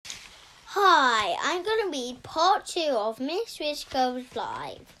Hi, I'm going to read part 2 of Miss Wiz Goes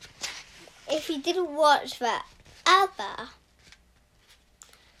Live. If you didn't watch the other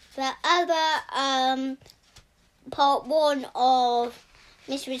part 1 of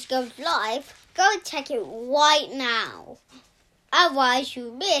Miss Wiz Goes Live, go and check it right now. Otherwise,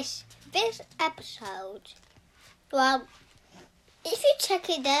 you'll miss this episode. Well, if you check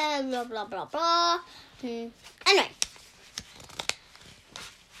it there, blah, blah, blah, blah. Anyway.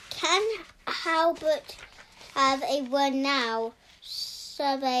 Can Albert have a one now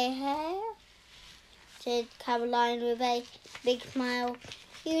survey hair? Said Caroline with a big smile.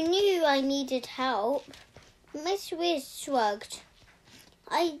 You knew I needed help. Miss Wiz shrugged.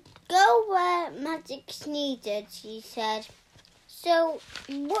 I go where magic's needed, she said. So,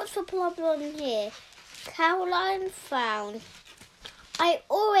 what's the problem here? Caroline frowned. I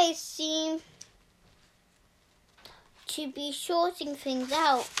always seem to be sorting things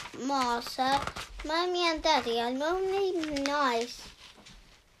out, Martha. Mummy and Daddy are only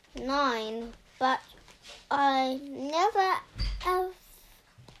 9, but I never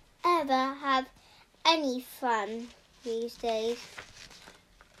ever have any fun these days.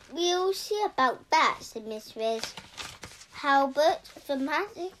 We'll see about that, said Miss Wiz. Albert, the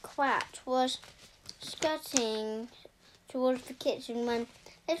magic rat, was scuttling towards the kitchen when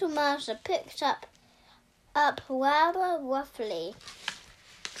little Martha picked up rather roughly.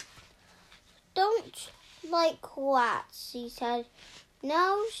 Don't like rats, she said.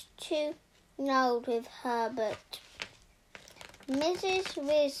 Nose to nose with Herbert. Mrs.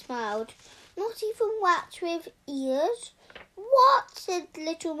 Wiz smiled. Not even rats with ears? What? Said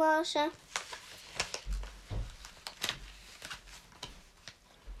little Martha.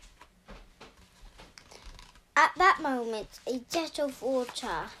 At that moment, a jet of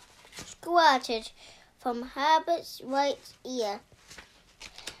water squirted from Herbert's right ear,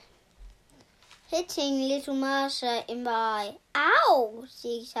 hitting little Martha in the eye. Ow!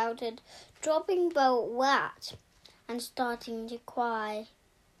 She shouted, dropping the rat and starting to cry.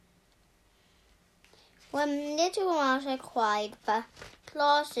 When little Martha cried, the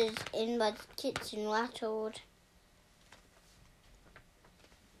glasses in the kitchen rattled.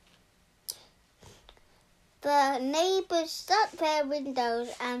 The neighbours shut their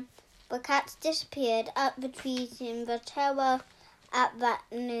windows and the cats disappeared up the trees in the terror at that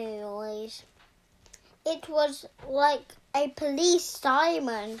noise. It was like a police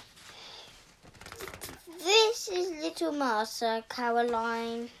siren. This is little Martha,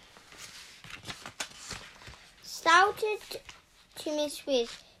 Caroline shouted to Miss Wiz.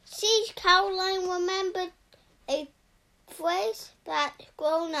 See, Caroline remembered a phrase that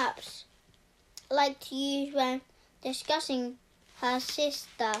grown-ups like to use when discussing her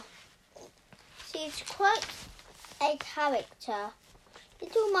sister. She's quite a character.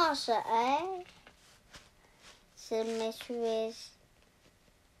 Little Martha, eh? Said Miss Wiz.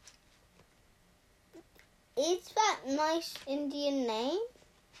 Is that nice Indian name?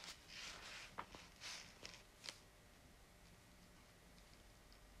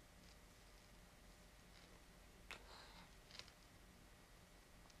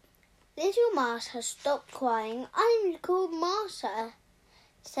 Little Martha stopped crying. I'm called Martha,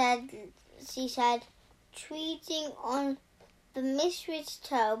 she said, treating on the Miss Wiz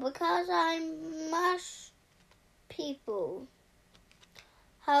toe because I'm mush people.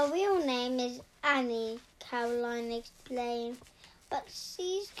 Her real name is Annie, Caroline explained, but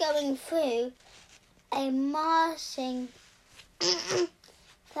she's going through a marching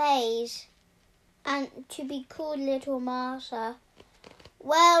phase and to be called Little Martha.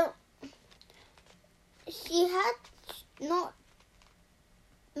 Well, she had not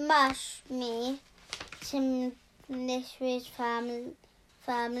mushed me to Miss Wiz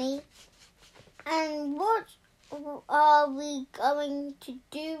family. And what are we going to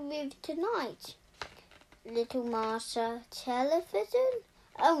do with tonight, little Martha? Television?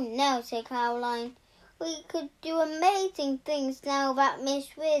 Oh no, said Caroline. We could do amazing things now that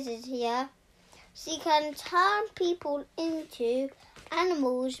Miss Wiz is here. She can turn people into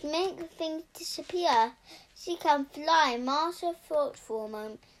animals, make things disappear. She can fly. Martha thought for a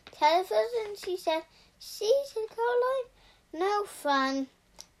moment. Television, she said. See, said Caroline. No fun.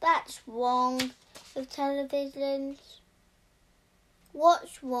 That's wrong with televisions.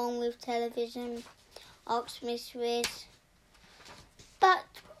 What's wrong with television? Asked Miss Wiz. But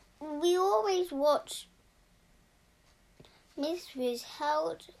we always watch. Miss Wiz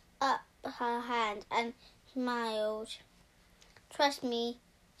held up her hand and smiled. Trust me,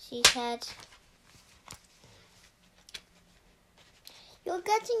 she said. You're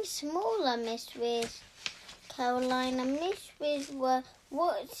getting smaller, Miss Wiz. Caroline and Miss Wiz were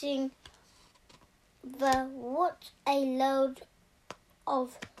watching what a load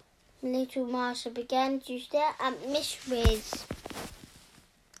of little Marsha began to stare at Miss Riz.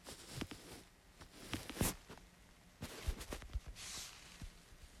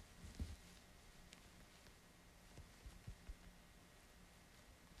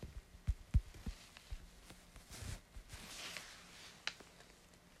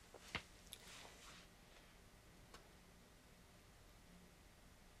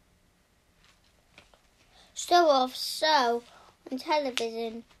 So on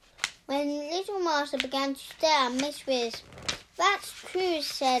television, when little Marsha began to stare at Miss Riz. "That's true,"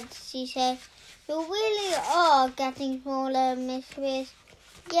 she said. "You really are getting smaller, Miss Riz."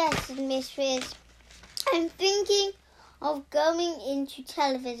 "Yes," said Miss Riz. "I'm thinking of going into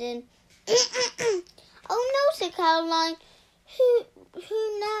television." "Oh no," said Caroline,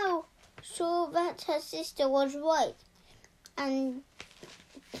 who now saw that her sister was right, and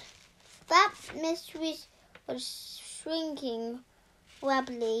that Miss Riz was shrinking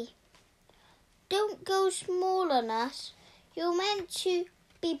rapidly. "Don't go small on us. You're meant to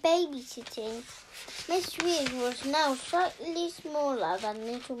be babysitting." Miss Riz was now slightly smaller than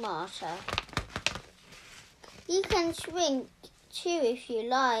little Marsha. "You can shrink too if you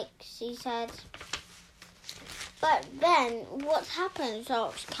like," she said. "But then what happens?"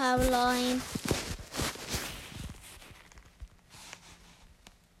 asked Caroline.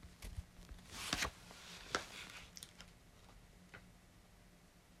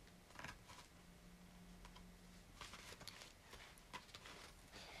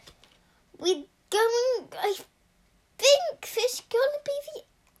 I think this is going to be the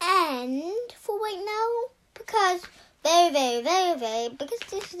end for right now, because because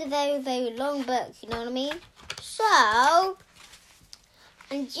this is a very, very long book, you know what I mean? So,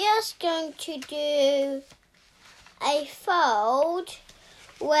 I'm just going to do a fold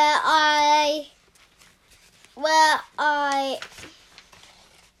where I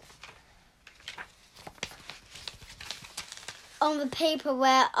on the paper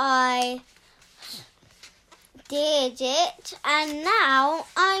where I did it, and now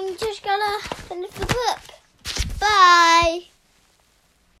I'm just gonna finish the book. Bye.